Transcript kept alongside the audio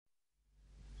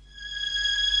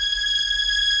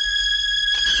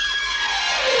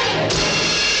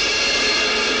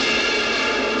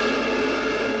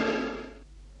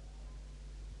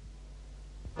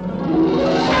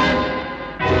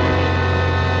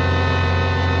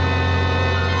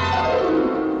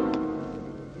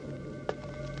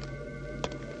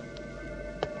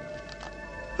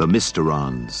The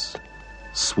Mysterons,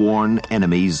 sworn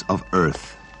enemies of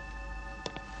Earth,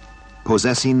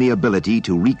 possessing the ability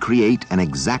to recreate an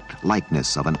exact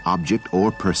likeness of an object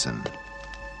or person.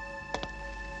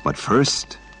 But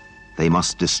first, they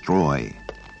must destroy.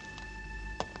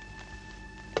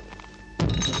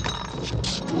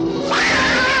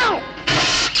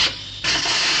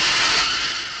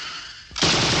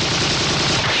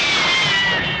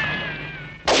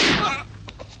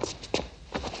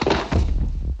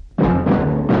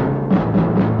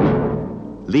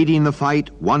 Leading the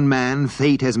fight, one man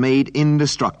fate has made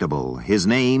indestructible. His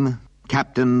name,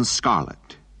 Captain Scarlet.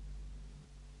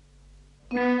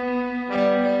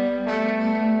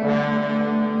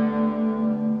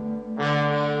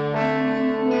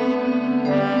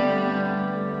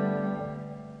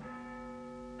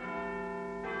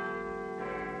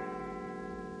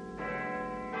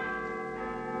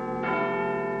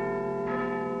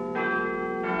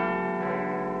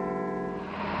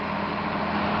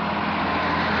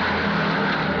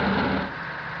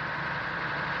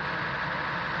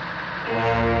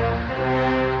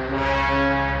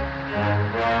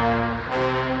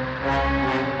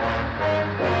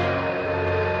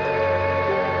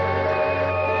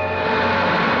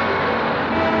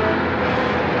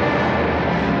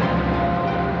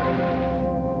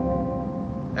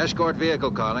 Escort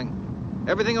vehicle calling.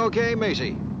 Everything okay,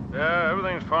 Macy? Yeah,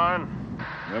 everything's fine.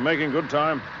 We're making good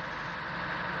time.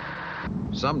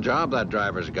 Some job that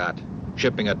driver's got,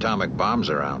 shipping atomic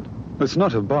bombs around. It's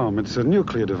not a bomb, it's a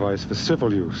nuclear device for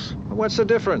civil use. What's the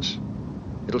difference?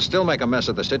 It'll still make a mess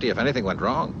of the city if anything went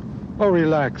wrong. Oh,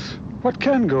 relax. What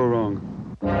can go wrong?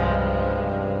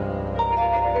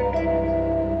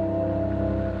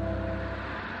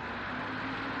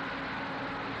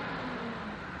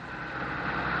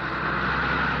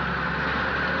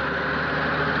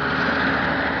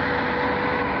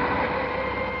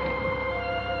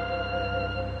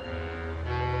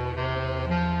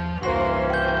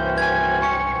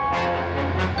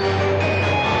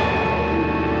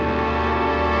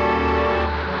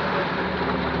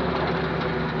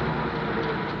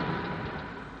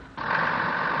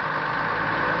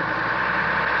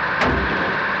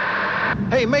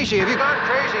 Hey, Macy, have you gone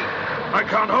crazy? I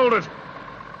can't hold it.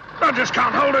 I just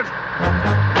can't hold it.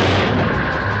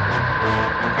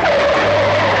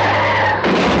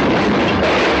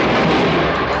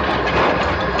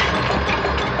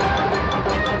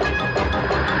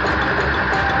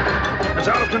 It's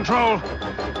out of control.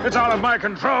 It's out of my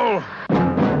control.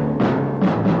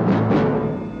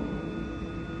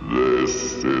 This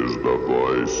is the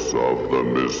voice of the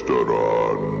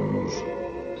Mysterons.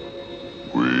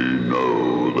 We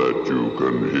know that you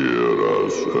can hear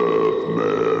us,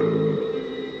 Earthmen.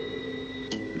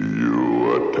 You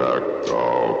attacked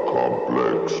our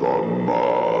complex on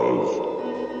Mars,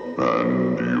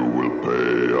 and you will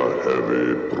pay a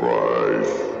heavy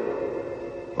price.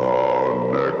 Our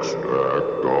next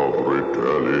act of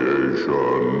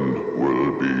retaliation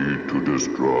will be to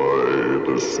destroy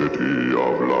the city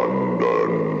of London.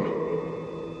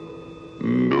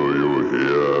 Do you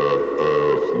hear,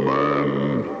 Earthmen?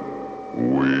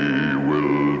 We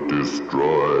will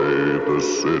destroy the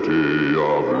city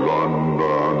of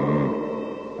London.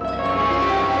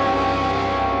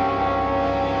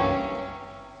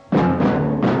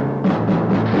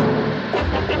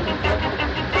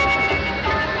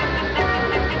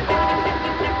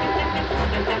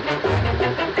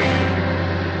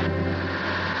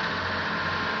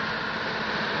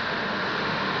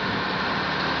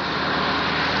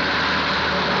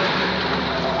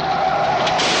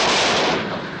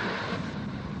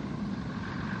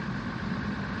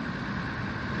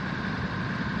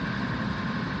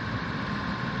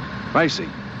 Macy.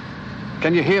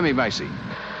 Can you hear me, Macy?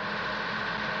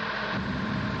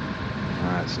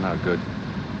 It's no good.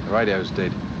 The radio's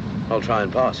dead. I'll try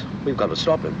and pass. We've got to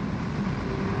stop him.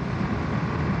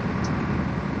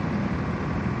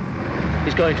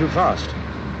 He's going too fast.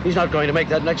 He's not going to make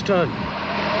that next turn.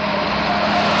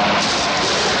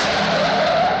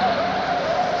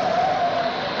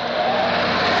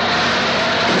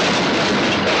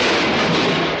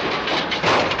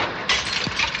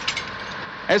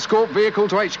 Escort vehicle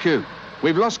to HQ.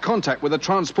 We've lost contact with the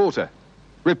transporter.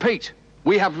 Repeat,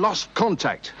 we have lost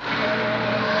contact.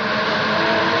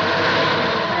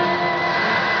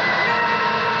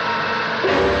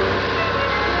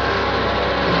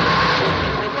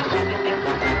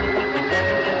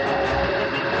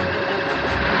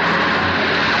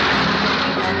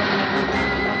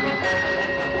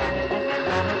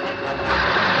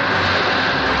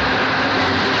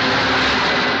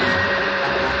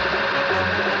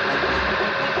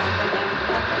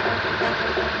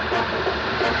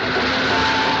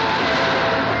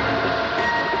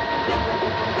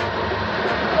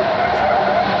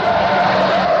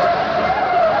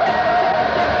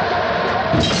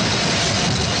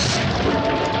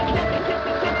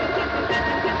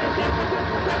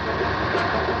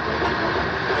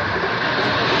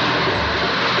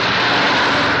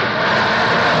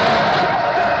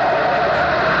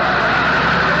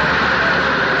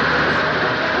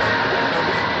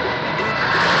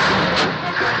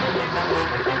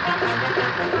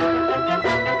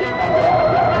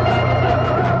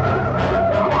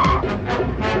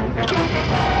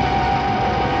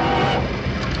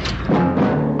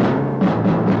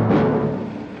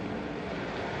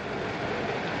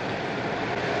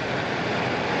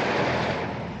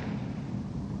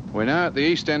 We're now at the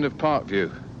east end of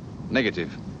Parkview. Negative.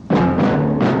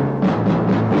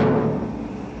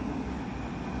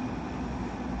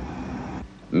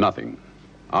 Nothing.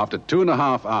 After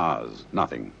 2.5 hours,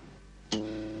 nothing. A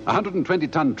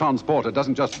 120-ton transporter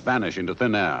doesn't just vanish into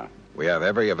thin air. We have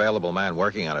every available man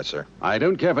working on it, sir. I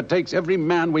don't care if it takes every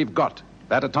man we've got.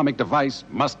 That atomic device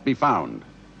must be found.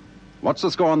 What's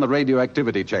the score on the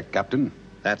radioactivity check, Captain?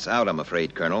 That's out, I'm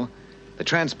afraid, Colonel. The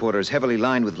transporter is heavily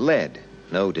lined with lead.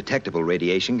 No detectable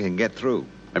radiation can get through.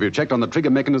 Have you checked on the trigger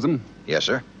mechanism? Yes,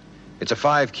 sir. It's a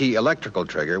 5-key electrical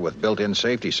trigger with built-in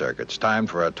safety circuits, timed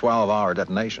for a 12-hour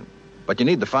detonation. But you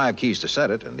need the 5 keys to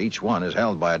set it, and each one is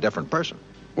held by a different person.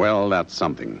 Well, that's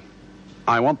something.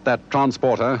 I want that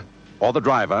transporter, or the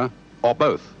driver, or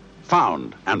both,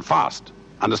 found and fast.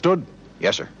 Understood?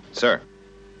 Yes, sir. Sir.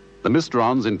 The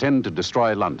Mysterons intend to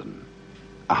destroy London.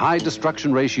 A high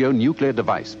destruction ratio nuclear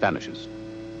device vanishes.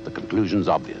 The conclusion's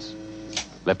obvious.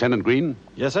 Lieutenant Green?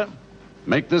 Yes, sir?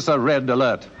 Make this a red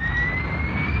alert.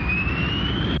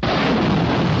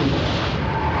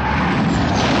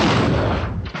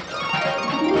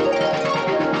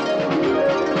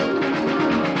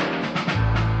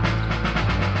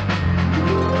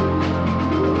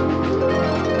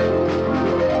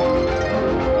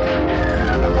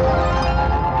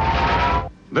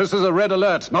 This is a red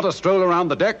alert, not a stroll around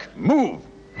the deck. Move!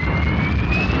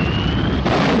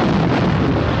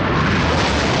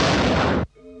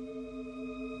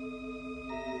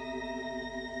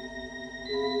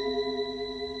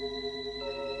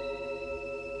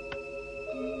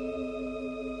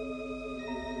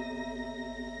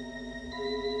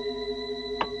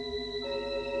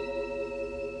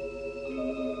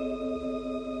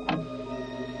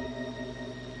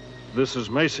 This is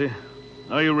Macy.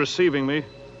 Are you receiving me?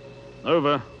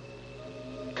 Over.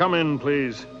 Come in,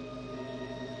 please.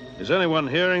 Is anyone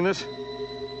hearing this?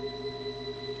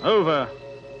 Over.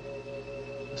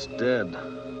 It's dead.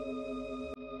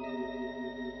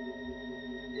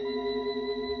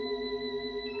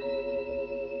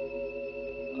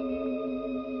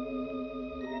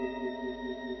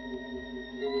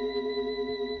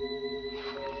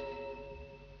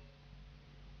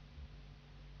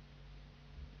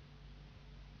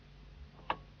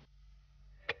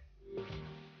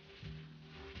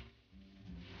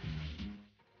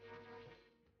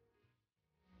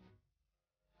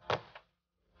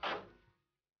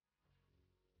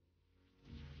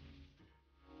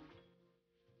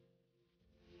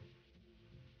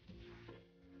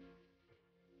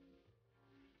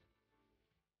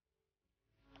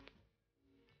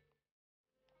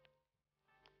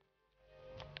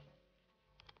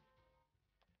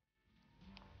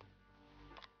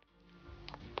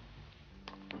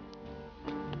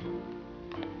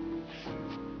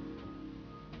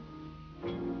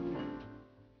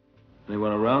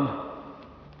 Anyone around?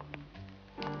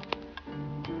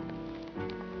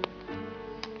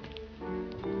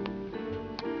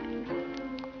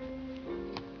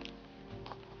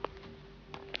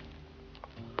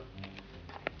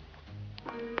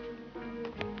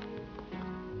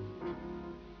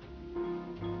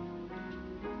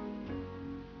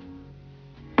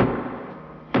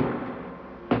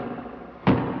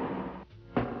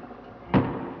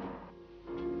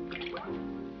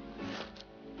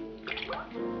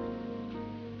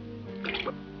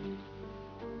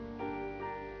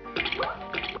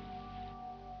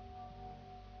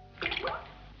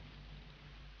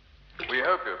 We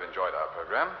hope you've enjoyed our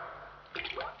program.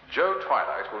 Joe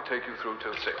Twilight will take you through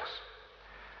till 6. It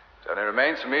only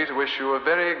remains for me to wish you a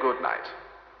very good night.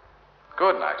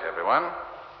 Good night, everyone.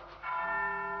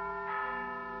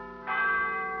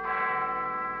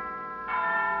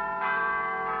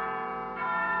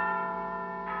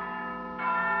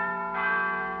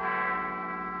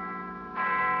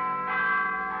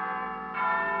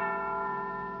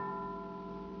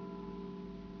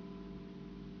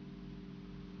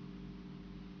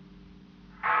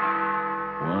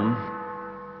 One.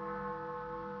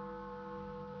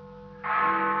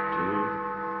 Two.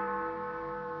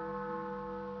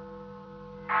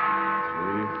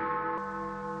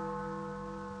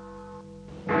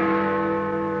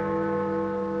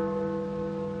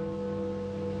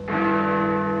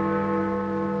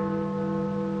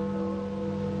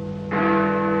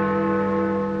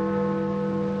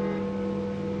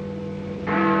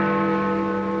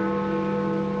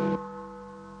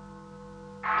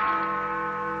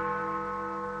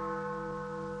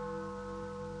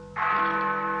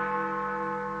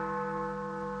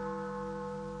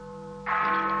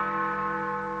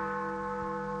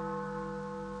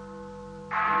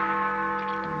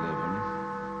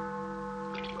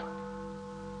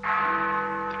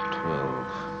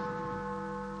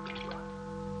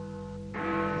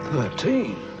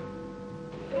 13.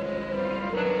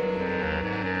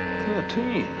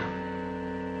 13.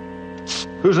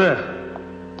 Who's there?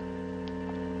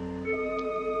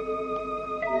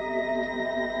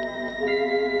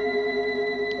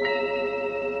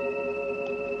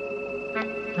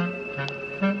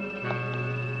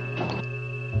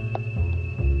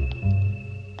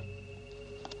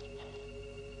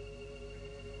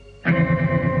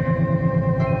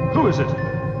 Who is it?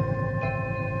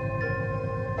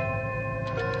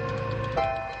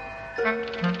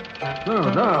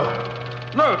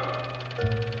 No!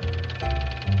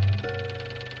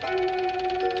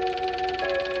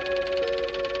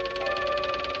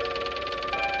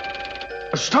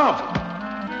 Stop!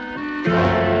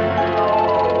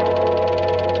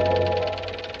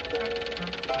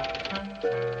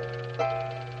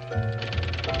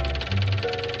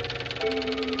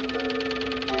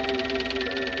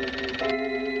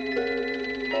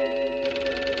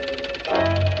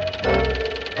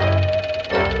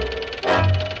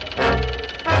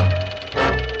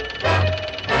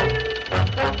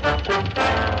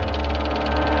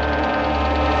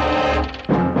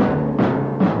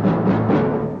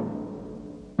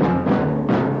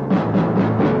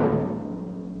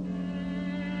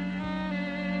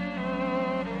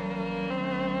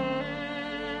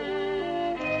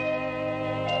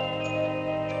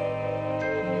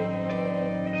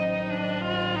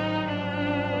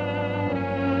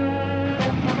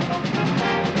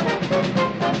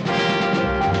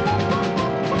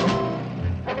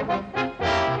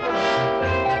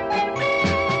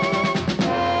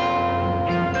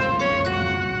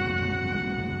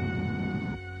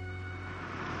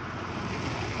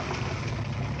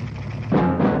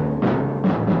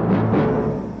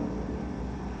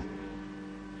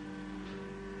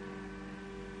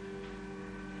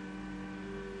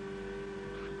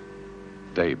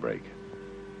 Daybreak.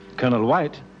 Colonel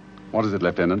White, What is it,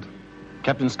 Lieutenant?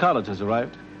 Captain Scarlet has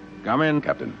arrived. Come in.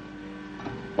 Captain.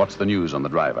 What's the news on the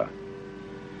driver?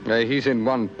 He's in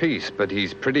one piece, but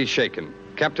he's pretty shaken.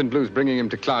 Captain Blue's bringing him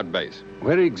to Cloud Base.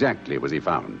 Where exactly was he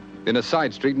found? In a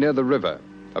side street near the river,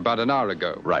 about an hour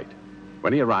ago. Right.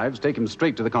 When he arrives, take him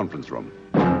straight to the conference room.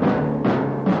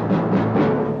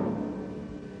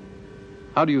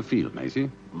 How do you feel, Macy?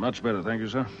 Much better, thank you,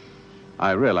 sir.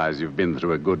 I realize you've been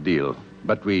through a good deal,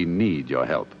 but we need your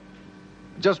help.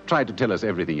 Just try to tell us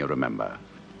everything you remember.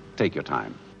 Take your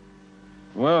time.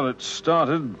 Well, it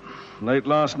started late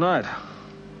last night.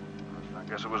 I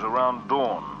guess it was around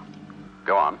dawn.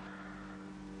 Go on.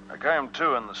 I came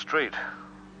to in the street.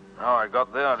 How I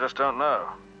got there, I just don't know.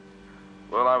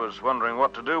 Well, I was wondering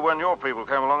what to do when your people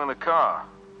came along in the car.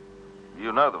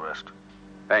 You know the rest.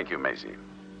 Thank you, Macy.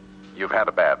 You've had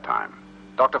a bad time.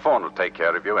 Dr. Fawn will take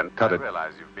care of you and Cut it. I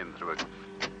realize you've been through it.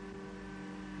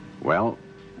 Well,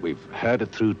 we've heard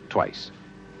it through twice.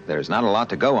 There's not a lot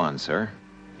to go on, sir.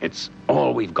 It's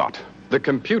all we've got. The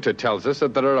computer tells us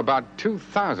that there are about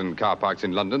 2,000 car parks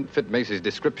in London that fit Macy's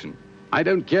description. I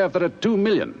don't care if there are 2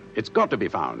 million. It's got to be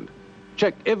found.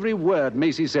 Check every word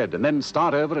Macy said and then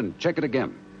start over and check it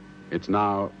again. It's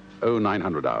now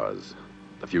 0900 hours.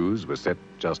 The fuse was set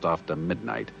just after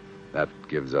midnight. That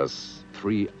gives us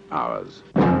 3 hours.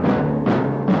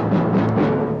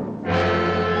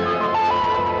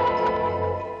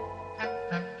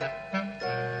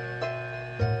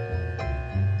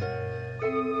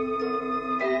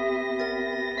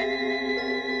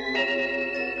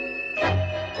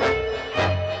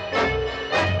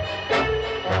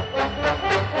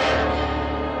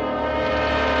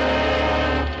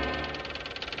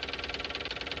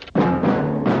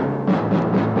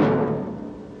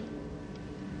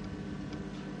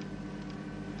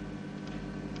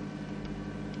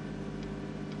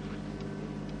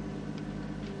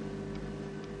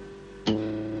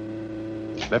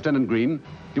 Lieutenant Green,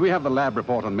 do we have the lab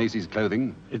report on Macy's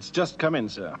clothing? It's just come in,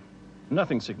 sir.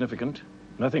 Nothing significant.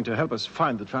 Nothing to help us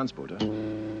find the transporter.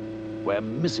 We're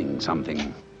missing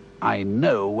something. I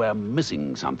know we're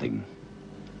missing something.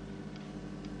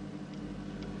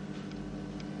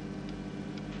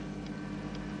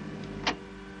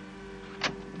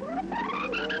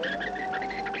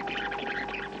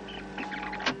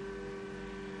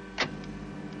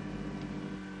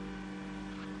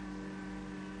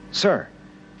 Sir,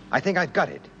 I think I've got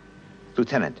it.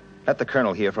 Lieutenant, let the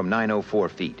colonel hear from 904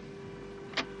 feet.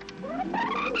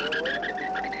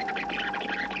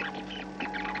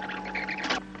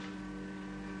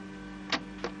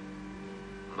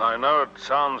 I know it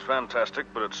sounds fantastic,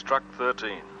 but it struck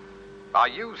 13. Are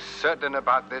you certain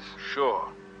about this? Sure.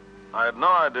 I had no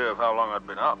idea of how long I'd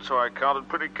been out, so I counted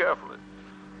pretty carefully.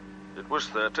 It was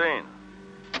 13.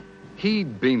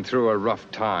 He'd been through a rough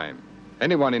time.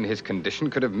 Anyone in his condition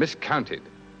could have miscounted.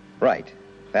 Right.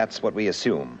 That's what we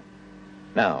assume.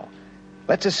 Now,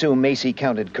 let's assume Macy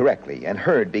counted correctly and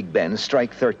heard Big Ben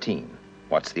strike 13.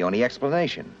 What's the only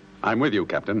explanation? I'm with you,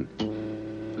 Captain.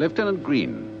 Lieutenant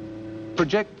Green,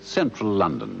 project central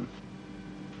London.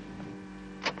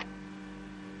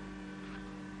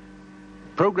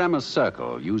 Program a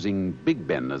circle using Big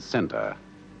Ben as center.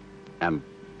 And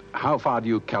how far do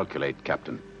you calculate,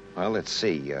 Captain? Well, let's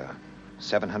see.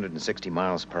 760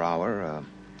 miles per hour.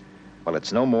 Well,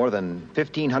 it's no more than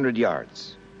 1,500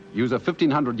 yards. Use a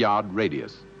 1,500-yard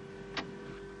radius.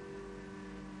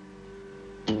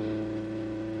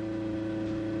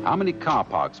 How many car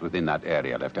parks within that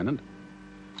area, Lieutenant?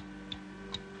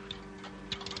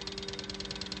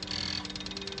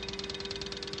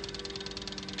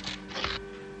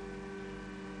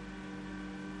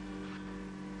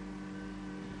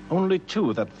 Only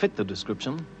two that fit the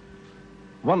description.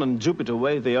 One in Jupiter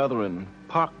Way, the other in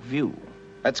Park View.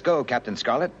 Let's go, Captain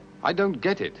Scarlet. I don't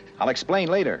get it. I'll explain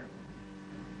later.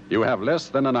 You have less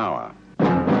than an hour.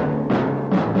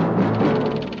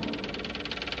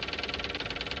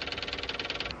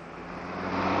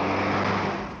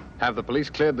 Have the police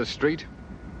cleared the street?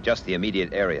 Just the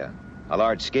immediate area. A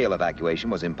large-scale evacuation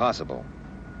was impossible.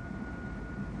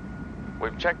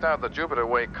 We've checked out the Jupiter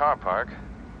Way car park.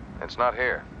 It's not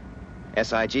here.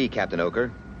 SIG, Captain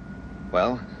Oker.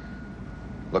 Well,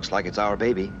 looks like it's our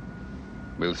baby.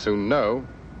 We'll soon know.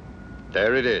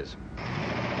 There it is.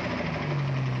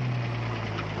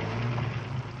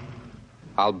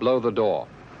 I'll blow the door.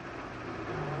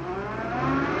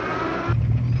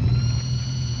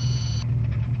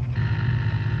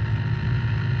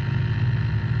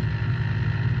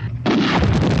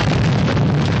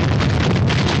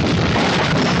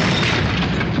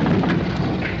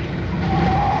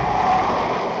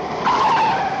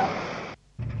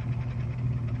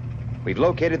 We've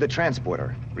located the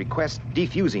transporter. Request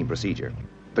defusing procedure.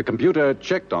 The computer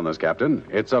checked on this, Captain.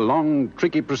 It's a long,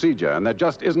 tricky procedure, and there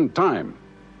just isn't time.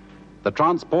 The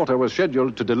transporter was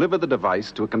scheduled to deliver the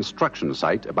device to a construction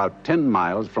site about 10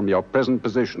 miles from your present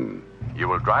position. You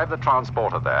will drive the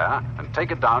transporter there and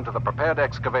take it down to the prepared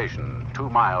excavation 2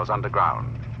 miles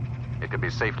underground. It can be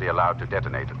safely allowed to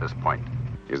detonate at this point.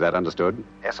 Is that understood?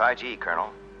 SIG, Colonel.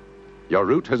 Your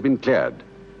route has been cleared.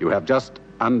 You have just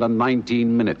under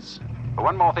 19 minutes.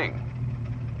 One more thing.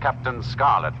 Captain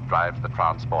Scarlet drives the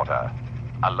transporter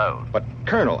alone. But,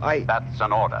 Colonel, That's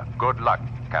an order. Good luck,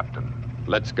 Captain.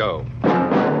 Let's go.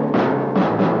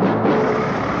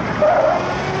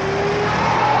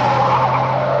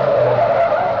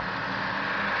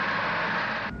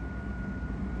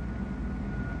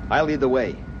 I'll lead the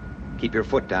way. Keep your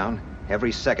foot down.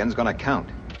 Every second's gonna count.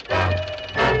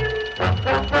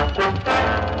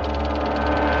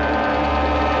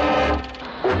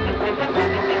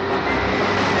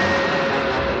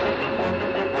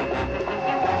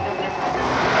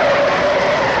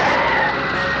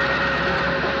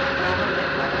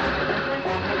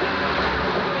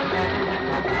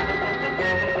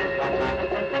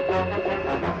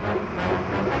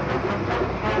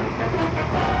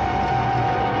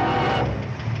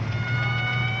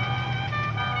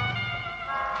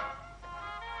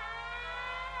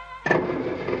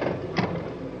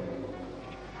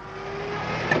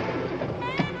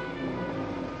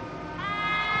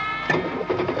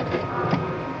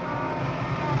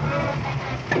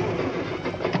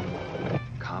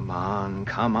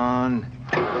 Come on.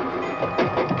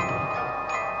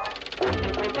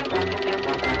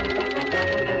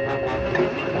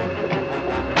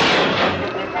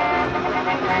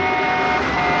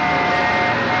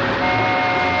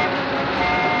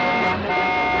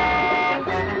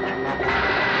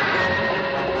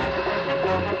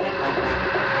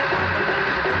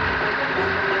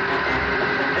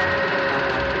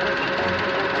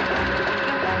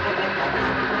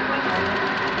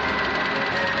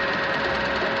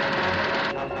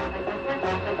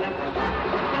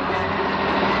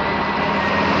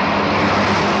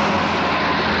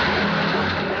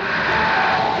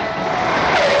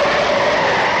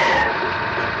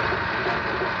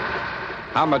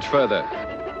 How much further?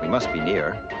 We must be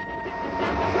near.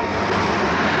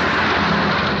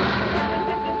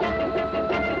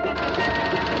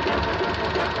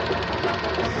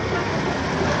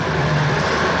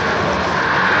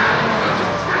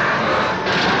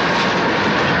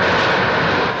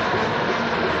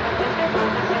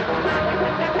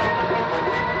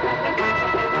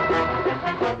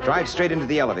 Drive straight into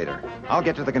the elevator. I'll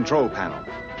get to the control panel.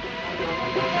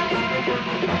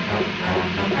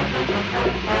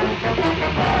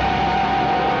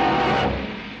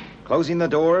 Closing the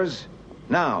doors.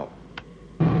 Now.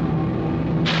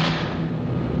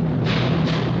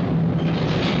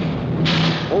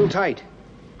 Hold tight.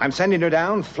 I'm sending her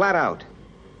down flat out.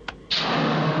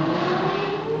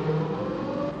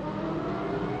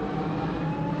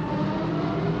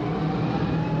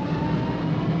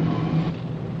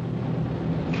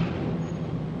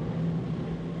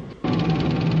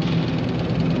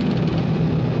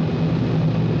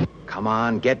 Come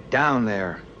on, get down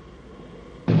there.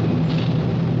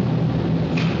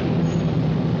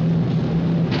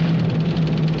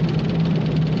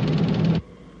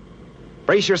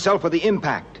 Brace yourself for the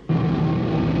impact.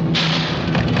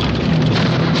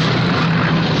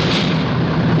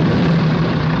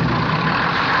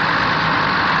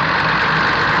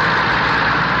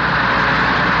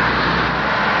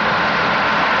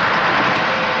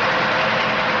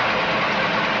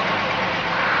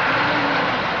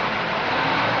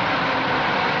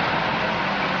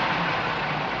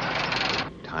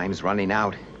 Time's running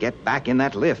out. Get back in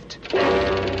that lift.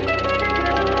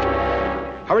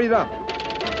 Hurry it up.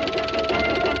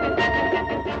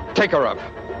 Take her up.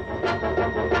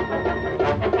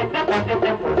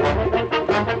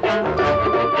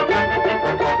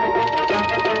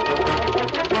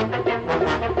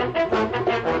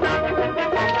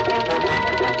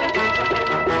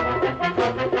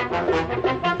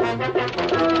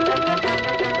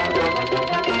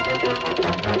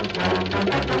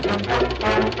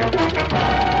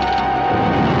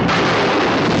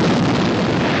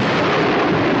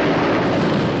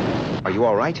 Are you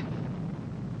all right?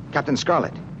 Captain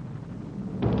Scarlet.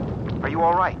 Are you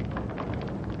all right?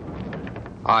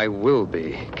 I will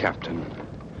be, Captain.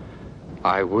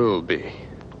 I will be.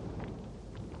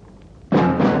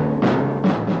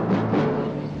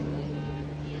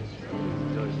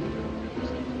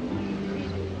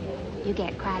 You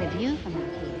get quite a view from out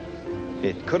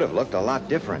here. It could have looked a lot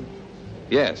different.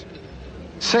 Yes.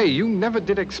 Say, you never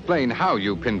did explain how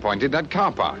you pinpointed that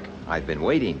car park. I've been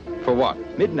waiting. For what?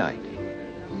 Midnight.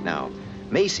 Now,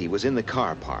 Macy was in the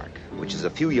car park, which is a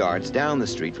few yards down the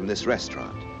street from this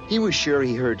restaurant. He was sure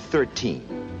he heard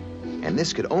 13. And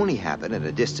this could only happen at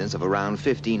a distance of around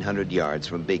 1,500 yards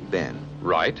from Big Ben.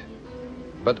 Right.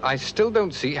 But I still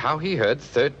don't see how he heard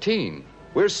 13.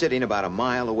 We're sitting about a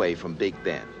mile away from Big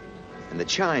Ben. And the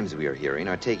chimes we are hearing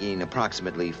are taking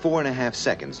approximately 4.5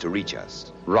 seconds to reach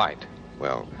us. Right.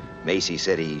 Well, Macy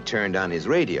said he turned on his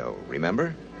radio,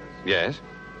 remember? Yes.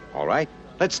 All right,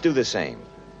 let's do the same.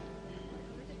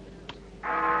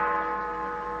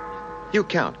 You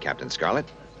count, Captain Scarlet.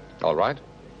 All right.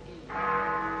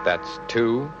 That's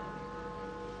 2,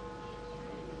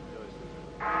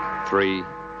 3.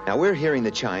 Now, we're hearing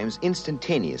the chimes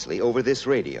instantaneously over this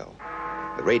radio.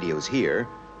 The radio's here.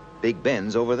 Big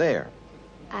Ben's over there.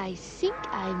 I think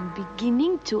I'm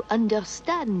beginning to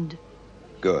understand.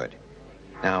 Good.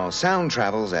 Now, sound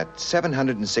travels at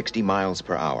 760 miles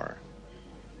per hour.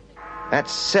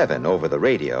 That's 7 over the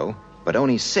radio, but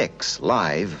only 6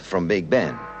 live from Big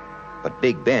Ben. But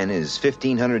Big Ben is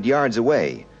 1,500 yards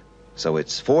away, so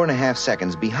it's 4.5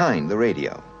 seconds behind the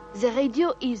radio. The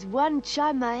radio is 1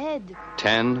 chime ahead.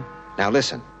 10. Now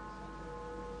listen.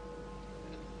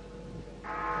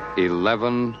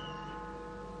 11.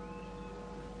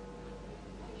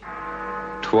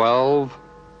 12.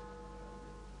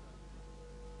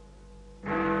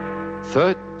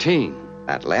 13.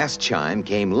 That last chime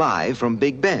came live from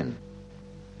Big Ben.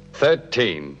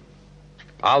 13.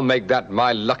 I'll make that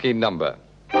my lucky number.